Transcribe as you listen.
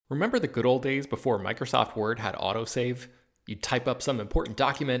Remember the good old days before Microsoft Word had autosave? You'd type up some important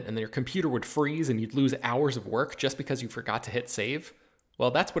document and then your computer would freeze and you'd lose hours of work just because you forgot to hit save?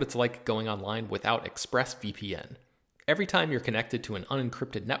 Well, that's what it's like going online without ExpressVPN. Every time you're connected to an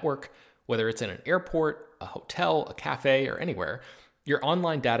unencrypted network, whether it's in an airport, a hotel, a cafe, or anywhere, your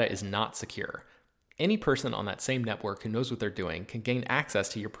online data is not secure. Any person on that same network who knows what they're doing can gain access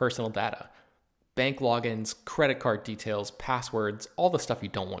to your personal data. Bank logins, credit card details, passwords, all the stuff you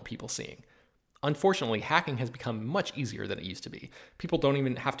don't want people seeing. Unfortunately, hacking has become much easier than it used to be. People don't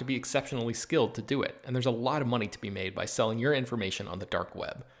even have to be exceptionally skilled to do it, and there's a lot of money to be made by selling your information on the dark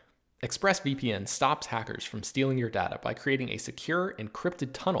web. ExpressVPN stops hackers from stealing your data by creating a secure, encrypted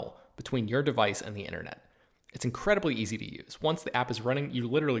tunnel between your device and the internet. It's incredibly easy to use. Once the app is running, you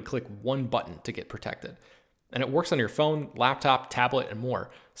literally click one button to get protected. And it works on your phone, laptop, tablet, and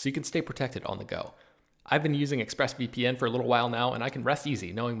more, so you can stay protected on the go. I've been using ExpressVPN for a little while now, and I can rest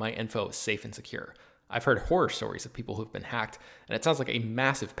easy knowing my info is safe and secure. I've heard horror stories of people who've been hacked, and it sounds like a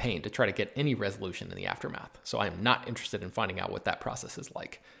massive pain to try to get any resolution in the aftermath, so I am not interested in finding out what that process is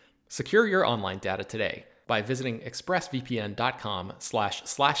like. Secure your online data today by visiting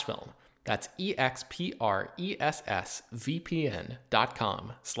expressvpn.com/film. That's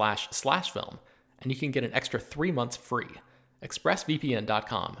expressvpn.com//film, and you can get an extra 3 months free.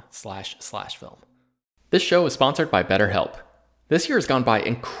 expressvpn.com//film. This show is sponsored by BetterHelp. This year has gone by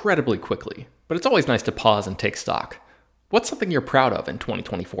incredibly quickly, but it's always nice to pause and take stock. What's something you're proud of in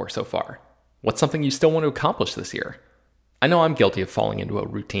 2024 so far? What's something you still want to accomplish this year? I know I'm guilty of falling into a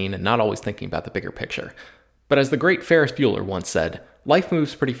routine and not always thinking about the bigger picture. But as the great Ferris Bueller once said, life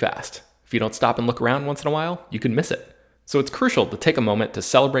moves pretty fast. If you don't stop and look around once in a while, you can miss it. So it's crucial to take a moment to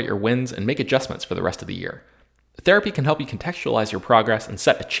celebrate your wins and make adjustments for the rest of the year. Therapy can help you contextualize your progress and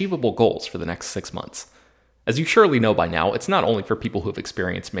set achievable goals for the next 6 months. As you surely know by now, it's not only for people who have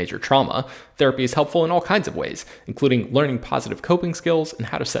experienced major trauma. Therapy is helpful in all kinds of ways, including learning positive coping skills and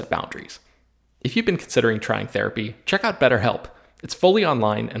how to set boundaries. If you've been considering trying therapy, check out BetterHelp. It's fully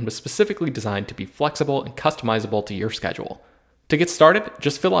online and was specifically designed to be flexible and customizable to your schedule. To get started,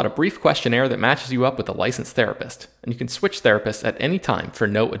 just fill out a brief questionnaire that matches you up with a licensed therapist, and you can switch therapists at any time for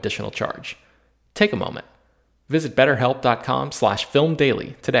no additional charge. Take a moment. Visit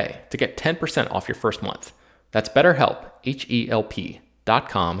betterhelp.com/filmdaily today to get 10% off your first month. That's BetterHelp,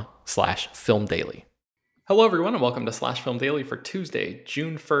 HELP.com/filmdaily. Hello, everyone, and welcome to Slash Film Daily for Tuesday,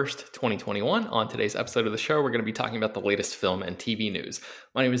 June 1st, 2021. On today's episode of the show, we're going to be talking about the latest film and TV news.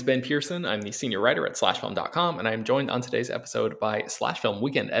 My name is Ben Pearson. I'm the senior writer at SlashFilm.com, and I'm joined on today's episode by Slash Film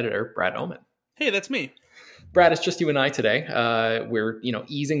weekend editor, Brad Oman. Hey, that's me. Brad, it's just you and I today. We're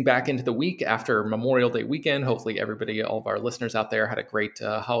easing back into the week after Memorial Day weekend. Hopefully everybody, all of our listeners out there had a great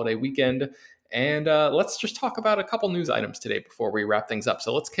holiday weekend. And let's just talk about a couple news items today before we wrap things up.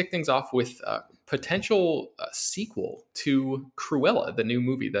 So let's kick things off with a potential sequel to Cruella, the new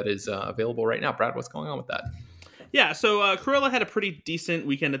movie that is available right now. Brad, what's going on with that? Yeah, so Cruella had a pretty decent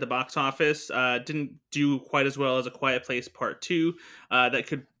weekend at the box office. Didn't do quite as well as A Quiet Place Part 2. That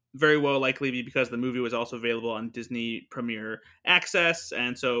could very well likely be because the movie was also available on Disney Premier Access,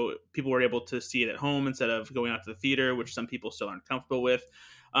 and so people were able to see it at home instead of going out to the theater, which some people still aren't comfortable with.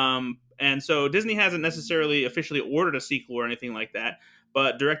 And so Disney hasn't necessarily officially ordered a sequel or anything like that,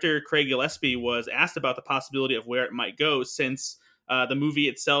 but director Craig Gillespie was asked about the possibility of where it might go, since the movie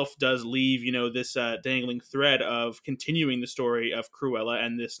itself does leave, this dangling thread of continuing the story of Cruella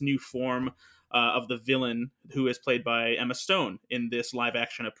and this new form of the villain, who is played by Emma Stone in this live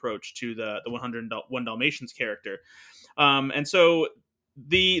action approach to the 101 Dalmatians character. And so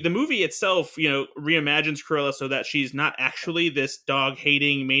the movie itself, reimagines Cruella so that she's not actually this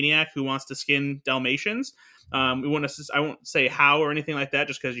dog-hating maniac who wants to skin Dalmatians. I won't say how or anything like that,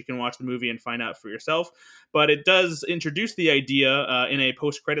 just because you can watch the movie and find out for yourself. But it does introduce the idea in a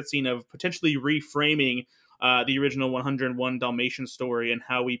post-credit scene of potentially reframing the original 101 Dalmatian story and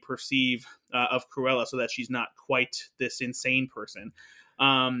how we perceive of Cruella, so that she's not quite this insane person.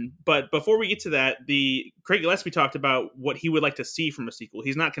 But before we get to that, Craig Gillespie talked about what he would like to see from a sequel.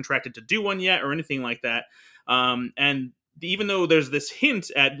 He's not contracted to do one yet or anything like that. And even though there's this hint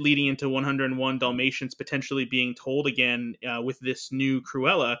at leading into 101 Dalmatians potentially being told again with this new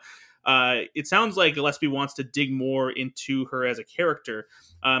Cruella, it sounds like Gillespie wants to dig more into her as a character,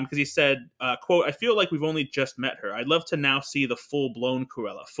 because he said, quote, "I feel like we've only just met her. I'd love to now see the full-blown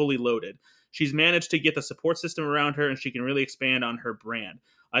Cruella, fully loaded. She's managed to get the support system around her, and she can really expand on her brand.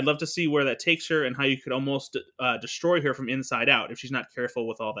 I'd love to see where that takes her and how you could almost destroy her from inside out if she's not careful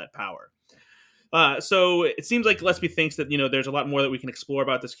with all that power." So it seems like Gillespie thinks that there's a lot more that we can explore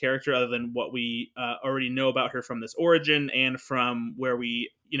about this character other than what we already know about her from this origin and from where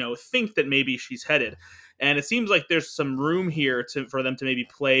we think that maybe she's headed. And it seems like there's some room here for them to maybe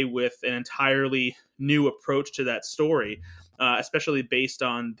play with an entirely new approach to that story, especially based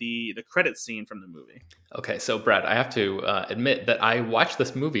on the credit scene from the movie. Okay, so Brad, I have to admit that I watched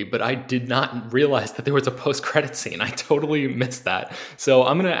this movie, but I did not realize that there was a post-credit scene. I totally missed that. So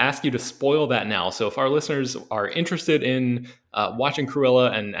I'm going to ask you to spoil that now. So if our listeners are interested in watching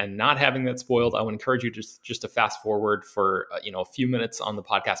Cruella and not having that spoiled, I would encourage you just to fast forward for a few minutes on the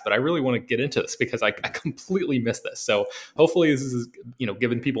podcast. But I really want to get into this because I completely missed this. So hopefully this is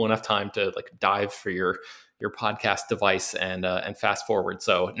giving people enough time to like dive for your podcast device and fast forward.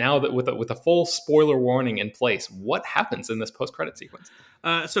 So now that with a full spoiler warning in place, what happens in this post credit sequence?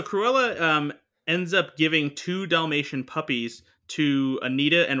 So Cruella ends up giving 2 Dalmatian puppies to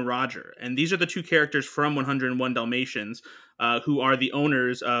Anita and Roger, and these are the 2 characters from 101 Dalmatians, who are the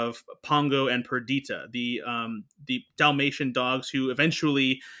owners of Pongo and Perdita, the Dalmatian dogs who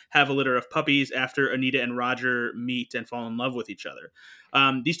eventually have a litter of puppies after Anita and Roger meet and fall in love with each other.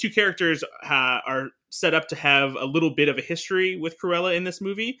 These 2 characters are set up to have a little bit of a history with Cruella in this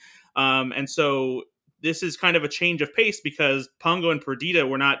movie, and so this is kind of a change of pace because Pongo and Perdita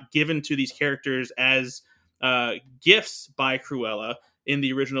were not given to these characters as gifts by Cruella in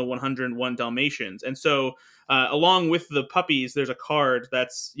the original 101 Dalmatians. And so along with the puppies, there's a card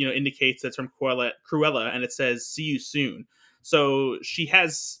that's, indicates that's from Cruella, and it says, "See you soon." So she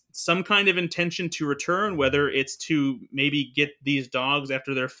has some kind of intention to return, whether it's to maybe get these dogs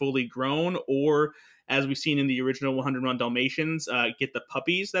after they're fully grown, or as we've seen in the original 101 Dalmatians, get the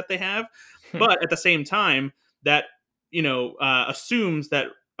puppies that they have. But at the same time, that, assumes that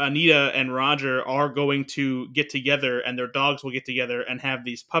Anita and Roger are going to get together and their dogs will get together and have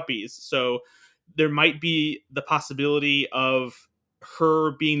these puppies. So there might be the possibility of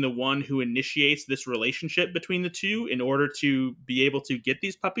her being the one who initiates this relationship between the 2 in order to be able to get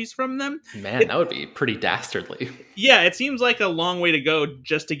these puppies from them. Man, that would be pretty dastardly. Yeah, it seems like a long way to go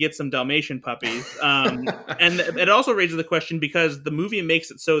just to get some Dalmatian puppies. And it also raises the question because the movie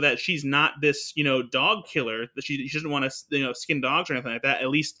makes it so that she's not this, dog killer, that she doesn't want to, skin dogs or anything like that, at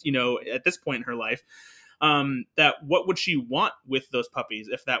least, at this point in her life. That what would she want with those puppies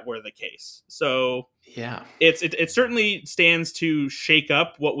if that were the case? So yeah, it certainly stands to shake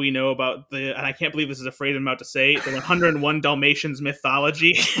up what we know about and I can't believe this is a phrase I'm about to say, the 101 Dalmatians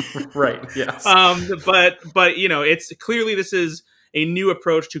mythology. Right. Yes. But it's clearly this is a new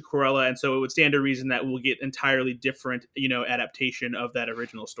approach to Cruella, and so it would stand to reason that we'll get entirely different, adaptation of that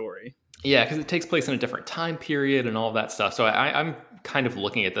original story. Yeah, because it takes place in a different time period and all of that stuff. So I'm kind of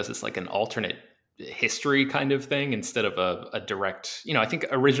looking at this as like an alternate history kind of thing instead of a direct, I think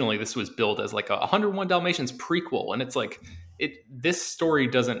originally this was billed as like a 101 Dalmatians prequel, and it's like this story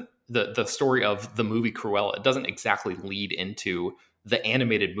doesn't, the story of the movie Cruella, it doesn't exactly lead into the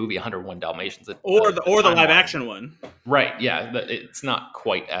animated movie 101 Dalmatians or the live action one. Right. Yeah, it's not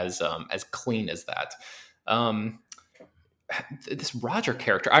quite as clean as that. This Roger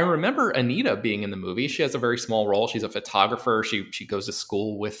character, I remember Anita being in the movie. She has a very small role. She's a photographer. She goes to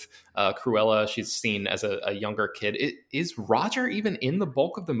school with Cruella. She's seen as a younger kid. Is Roger even in the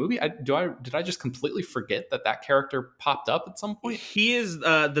bulk of the movie? Did I just completely forget that character popped up at some point? He is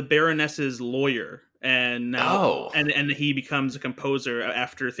the Baroness's lawyer, and now and he becomes a composer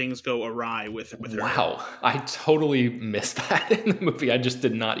after things go awry with her. Wow, I totally missed that in the movie. I just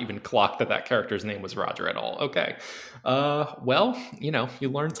did not even clock that character's name was Roger at all. Okay. Well, you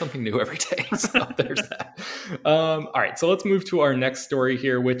learn something new every day. So there's that. All right. So let's move to our next story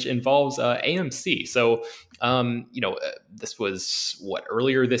here, which involves AMC. So, this was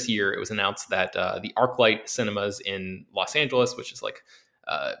earlier this year, it was announced that the ArcLight Cinemas in Los Angeles, which is like,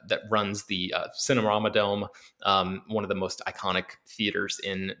 that runs the Cinerama Dome, one of the most iconic theaters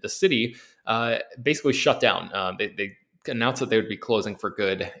in the city, basically shut down. They announced that they would be closing for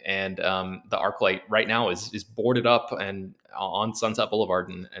good, and the ArcLight right now is boarded up and on Sunset Boulevard,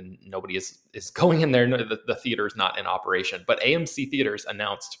 and nobody is going in there. The theater is not in operation. But AMC Theaters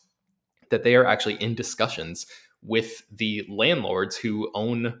announced that they are actually in discussions with the landlords who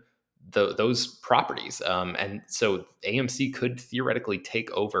own those properties, and so AMC could theoretically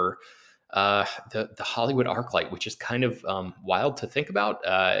take over the Hollywood ArcLight, which is kind of wild to think about,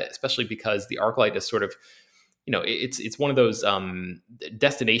 especially because the ArcLight is sort of, it's one of those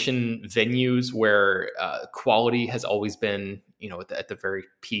destination venues where quality has always been, at the very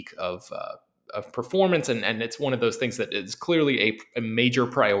peak of performance, and it's one of those things that is clearly a major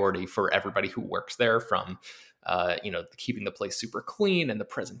priority for everybody who works there, from keeping the place super clean and the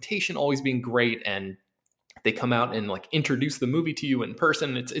presentation always being great. And they come out and like introduce the movie to you in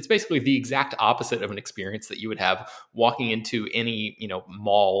person. It's basically the exact opposite of an experience that you would have walking into any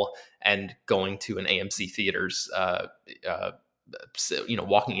mall and going to an AMC theaters.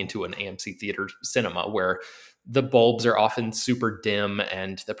 Walking into an AMC theater cinema where the bulbs are often super dim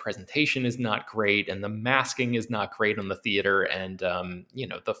and the presentation is not great and the masking is not great on the theater, and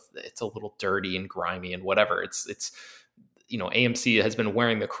it's a little dirty and grimy and whatever. It's AMC has been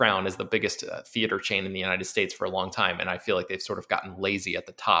wearing the crown as the biggest theater chain in the United States for a long time, and I feel like they've sort of gotten lazy at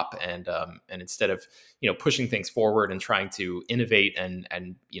the top, and instead of pushing things forward and trying to innovate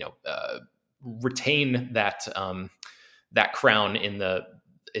and retain that crown in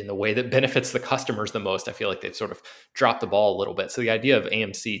the way that benefits the customers the most, I feel like they've sort of dropped the ball a little bit. So the idea of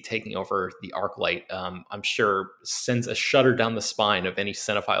AMC taking over the ArcLight, I'm sure sends a shudder down the spine of any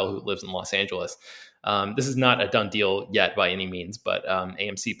cinephile who lives in Los Angeles. This is not a done deal yet by any means, but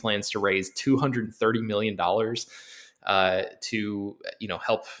AMC plans to raise $230 million to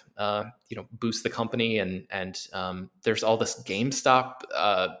help boost the company, and there's all this GameStop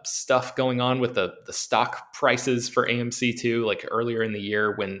stuff going on with the stock prices for AMC too. Like earlier in the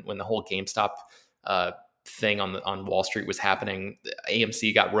year when the whole GameStop thing on Wall Street was happening,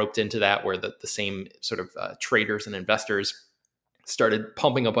 AMC got roped into that, where the same sort of traders and investors started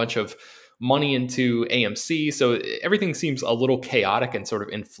pumping a bunch of money into AMC. So everything seems a little chaotic and sort of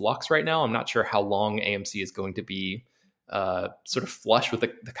in flux right now. I'm not sure how long AMC is going to be sort of flush with the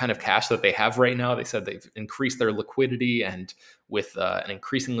kind of cash that they have right now. They said they've increased their liquidity, and with an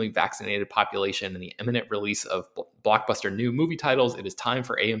increasingly vaccinated population and the imminent release of blockbuster new movie titles, it is time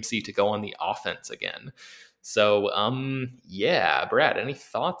for AMC to go on the offense again. So, Brad, any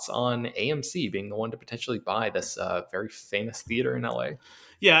thoughts on AMC being the one to potentially buy this very famous theater in LA?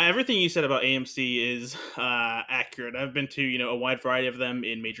 Yeah, everything you said about AMC is accurate. I've been to a wide variety of them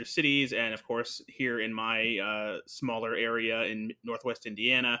in major cities, and of course here in my smaller area in Northwest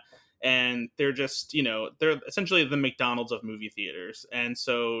Indiana. And they're just they're essentially the McDonald's of movie theaters. And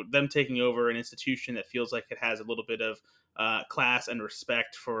so them taking over an institution that feels like it has a little bit of class and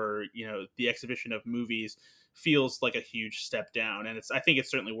respect for the exhibition of movies feels like a huge step down, and I think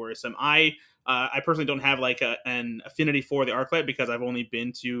it's certainly worrisome. I personally don't have like an affinity for the ArcLight because I've only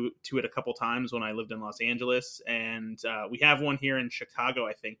been to it a couple times when I lived in Los Angeles, and we have one here in Chicago,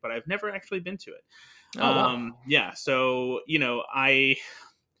 I think, but I've never actually been to it. Oh, wow. Yeah, so I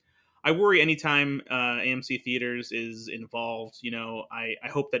worry anytime AMC Theaters is involved. I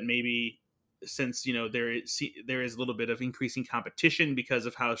hope that maybe, since there is a little bit of increasing competition because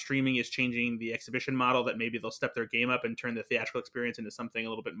of how streaming is changing the exhibition model, that maybe they'll step their game up and turn the theatrical experience into something a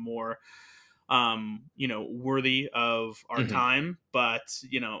little bit more worthy of our time. But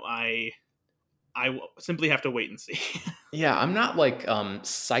I simply have to wait and see. Yeah, I'm not like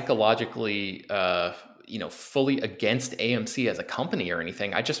psychologically fully against AMC as a company or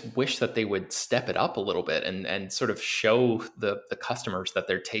anything. I just wish that they would step it up a little bit and sort of show the customers that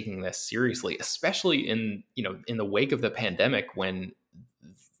they're taking this seriously, especially in the wake of the pandemic, when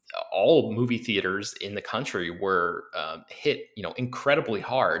all movie theaters in the country were hit incredibly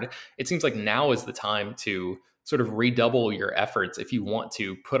hard. It seems like now is the time to sort of redouble your efforts if you want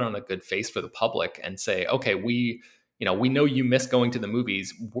to put on a good face for the public and say, okay, we know you miss going to the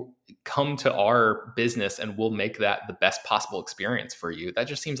movies. Come to our business and we'll make that the best possible experience for you. That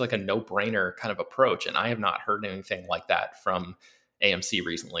just seems like a no-brainer kind of approach. And I have not heard anything like that from AMC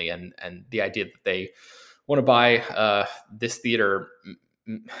recently. And the idea that they want to buy this theater,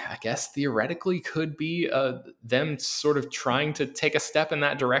 I guess theoretically could be them sort of trying to take a step in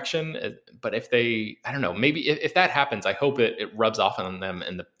that direction. But if they, I don't know, maybe if that happens, I hope it rubs off on them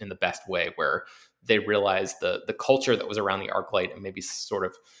in the best way, where they realize the culture that was around the ArcLight and maybe sort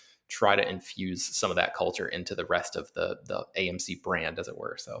of try to infuse some of that culture into the rest of the AMC brand, as it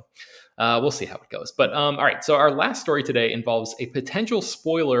were. So we'll see how it goes. But all right, so our last story today involves a potential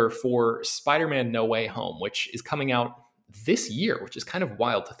spoiler for Spider-Man No Way Home, which is coming out this year, which is kind of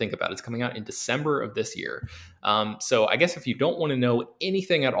wild to think about. It's coming out in December of this year. So I guess if you don't want to know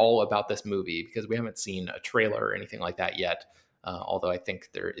anything at all about this movie, because we haven't seen a trailer or anything like that yet, although I think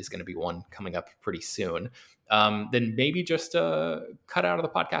there is going to be one coming up pretty soon, then maybe just cut out of the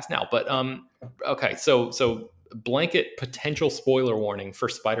podcast now. But okay, so blanket potential spoiler warning for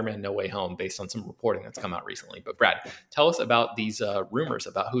Spider-Man No Way Home based on some reporting that's come out recently. But Brad, tell us about these rumors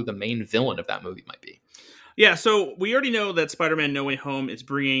about who the main villain of that movie might be. Yeah, so we already know that Spider-Man: No Way Home is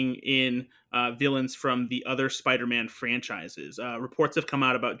bringing in villains from the other Spider-Man franchises. Reports have come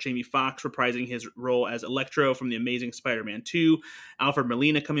out about Jamie Foxx reprising his role as Electro from The Amazing Spider-Man 2, Alfred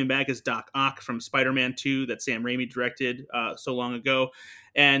Molina coming back as Doc Ock from Spider-Man 2 that Sam Raimi directed so long ago,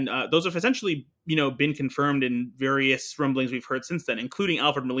 and those have essentially been confirmed in various rumblings we've heard since then, including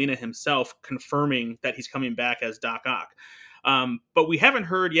Alfred Molina himself confirming that he's coming back as Doc Ock. But we haven't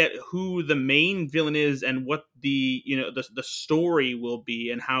heard yet who the main villain is and what the story will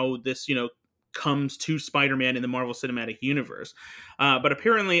be and how this comes to Spider-Man in the Marvel Cinematic Universe. But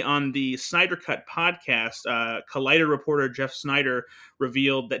apparently on the Snyder Cut podcast, Collider reporter Jeff Snyder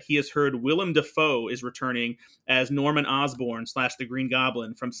revealed that he has heard Willem Dafoe is returning as Norman Osborn slash the Green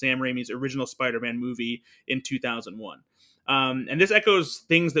Goblin from Sam Raimi's original Spider-Man movie in 2001. And this echoes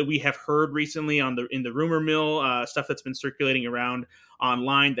things that we have heard recently in the rumor mill, stuff that's been circulating around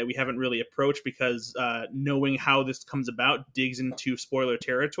online that we haven't really approached because knowing how this comes about digs into spoiler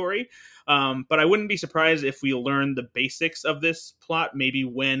territory. But I wouldn't be surprised if we learn the basics of this plot maybe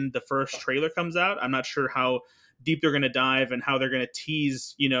when the first trailer comes out. I'm not sure how deep they're going to dive and how they're going to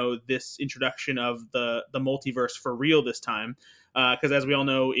tease this introduction of the multiverse for real this time, because as we all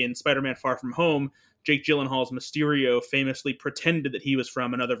know, in Spider-Man Far From Home, Jake Gyllenhaal's Mysterio famously pretended that he was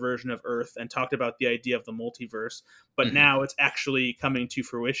from another version of Earth and talked about the idea of the multiverse. But Mhm. now it's actually coming to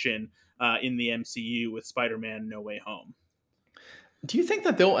fruition in the MCU with Spider-Man No Way Home. Do you think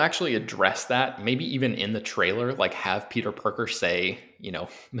that they'll actually address that, maybe even in the trailer, like have Peter Parker say,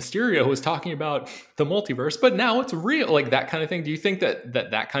 Mysterio was talking about the multiverse, but now it's real, like that kind of thing? Do you think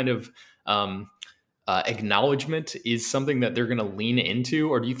that kind of um, acknowledgement is something that they're going to lean into,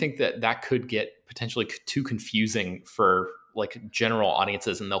 or do you think that could get potentially too confusing for like general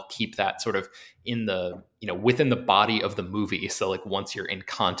audiences, and they'll keep that sort of in the within the body of the movie, so like once you're in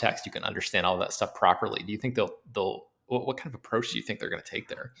context, you can understand all that stuff properly? Do you think they'll what kind of approach do you think they're going to take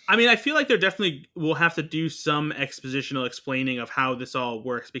there? I mean, I feel like they're definitely will have to do some expositional explaining of how this all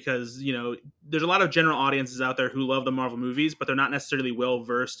works because, there's a lot of general audiences out there who love the Marvel movies, but they're not necessarily well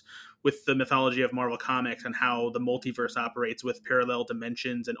versed with the mythology of Marvel Comics and how the multiverse operates with parallel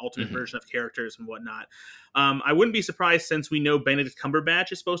dimensions and alternate Hmm. version of characters and whatnot. I wouldn't be surprised, since we know Benedict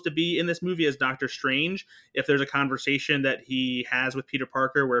Cumberbatch is supposed to be in this movie as Doctor Strange, if there's a conversation that he has with Peter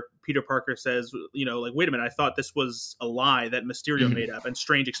Parker where Peter Parker says, like, wait a minute, I thought this was a lie that Mysterio Hmm. made up. And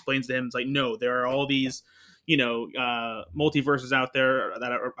Strange explains to him, it's like, no, there are all these multiverses out there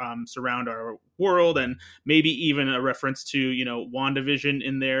that are, surround our world, and maybe even a reference to WandaVision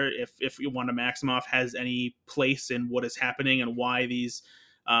in there, if Wanda Maximoff has any place in what is happening and why these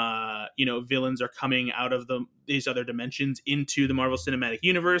villains are coming out of these other dimensions into the Marvel Cinematic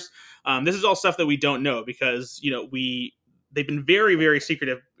Universe. This is all stuff that we don't know because they've been very, very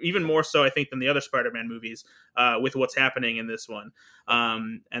secretive, even more so, I think, than the other Spider-Man movies with what's happening in this one.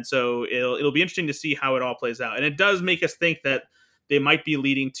 And so it'll be interesting to see how it all plays out. And it does make us think that they might be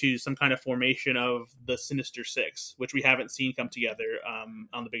leading to some kind of formation of the Sinister Six, which we haven't seen come together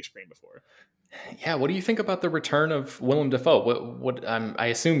on the big screen before. Yeah, what do you think about the return of Willem Dafoe? I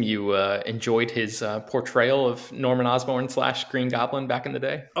assume you enjoyed his portrayal of Norman Osborn slash Green Goblin back in the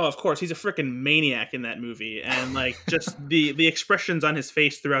day. Oh, of course, he's a freaking maniac in that movie, and like just the expressions on his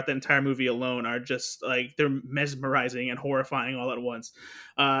face throughout the entire movie alone are just like they're mesmerizing and horrifying all at once.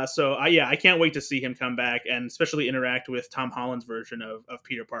 I can't wait to see him come back and especially interact with Tom Holland's version of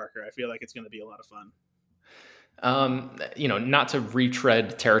Peter Parker. I feel like it's going to be a lot of fun. Not to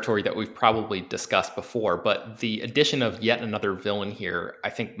retread territory that we've probably discussed before, but the addition of yet another villain here,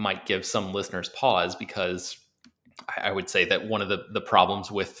 I think, might give some listeners pause because I would say that one of the problems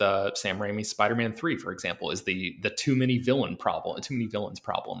with Sam Raimi's Spider-Man 3, for example, is the too many villains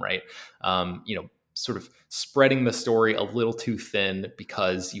problem, right? Sort of spreading the story a little too thin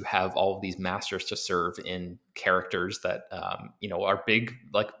because you have all of these masters to serve in characters that are big,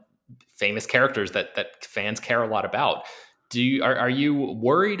 like famous characters that fans care a lot about. Are you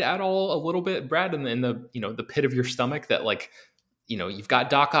worried at all a little bit, Brad, in the pit of your stomach that, like, you've got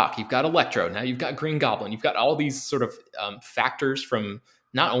Doc Ock, you've got Electro, now you've got Green Goblin, you've got all these sort of factors from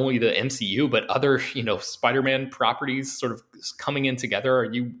not only the MCU but other Spider-Man properties sort of coming in together?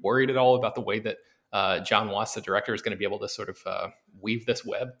 Are you worried at all about the way that John Watts, the director, is going to be able to sort of weave this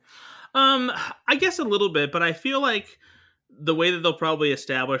web? I guess a little bit, but I feel like the way that they'll probably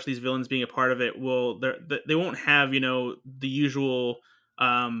establish these villains being a part of it they won't have the usual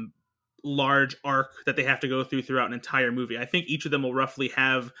um, large arc that they have to go throughout an entire movie. I think each of them will roughly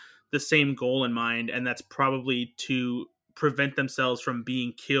have the same goal in mind, and that's probably to prevent themselves from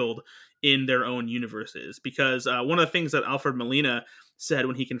being killed in their own universes. Because one of the things that Alfred Molina said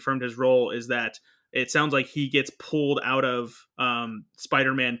when he confirmed his role is that it sounds like he gets pulled out of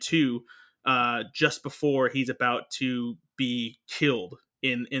Spider-Man 2 just before he's about to be killed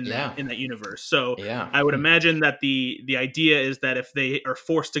in Yeah. that universe. So Yeah. I would imagine that the idea is that if they are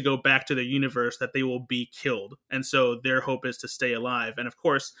forced to go back to their universe, that they will be killed, and so their hope is to stay alive. And of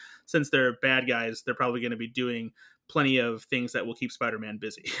course, since they're bad guys, they're probably going to be doing plenty of things that will keep Spider-Man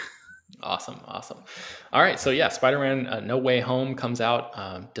busy. Awesome. All right. So yeah, Spider-Man No Way Home comes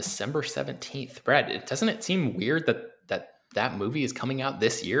out December 17th. Brad, doesn't it seem weird that movie is coming out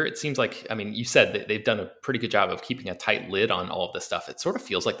this year? It seems like, I mean, you said that they've done a pretty good job of keeping a tight lid on all of this stuff. It sort of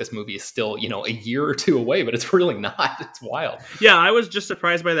feels like this movie is still, a year or two away, but it's really not. It's wild. Yeah, I was just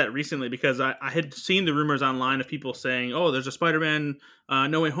surprised by that recently because I had seen the rumors online of people saying, oh, there's a Spider-Man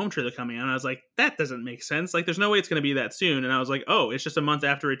No Way Home trailer coming out. And I was like, that doesn't make sense. Like, there's no way it's going to be that soon. And I was like, oh, it's just a month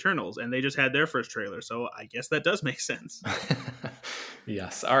after Eternals. And they just had their first trailer. So I guess that does make sense.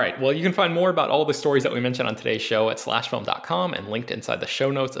 Yes. All right. Well, you can find more about all the stories that we mentioned on today's show at slashfilm.com and linked inside the show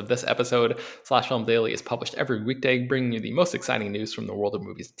notes of this episode. Slash Film Daily is published every weekday, bringing you the most exciting news from the world of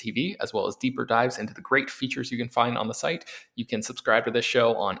movies and TV, as well as deeper dives into the great features you can find on the site. You can subscribe to this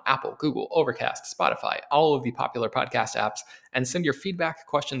show on Apple, Google, Overcast, Spotify, all of the popular podcast apps, and send your feedback,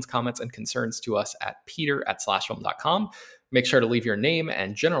 questions, comments, and concerns to us at peter@slashfilm.com. Make sure to leave your name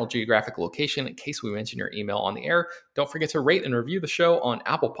and general geographic location in case we mention your email on the air. Don't forget to rate and review the show on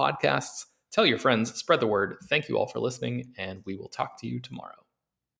Apple Podcasts. Tell your friends, spread the word. Thank you all for listening, and we will talk to you tomorrow.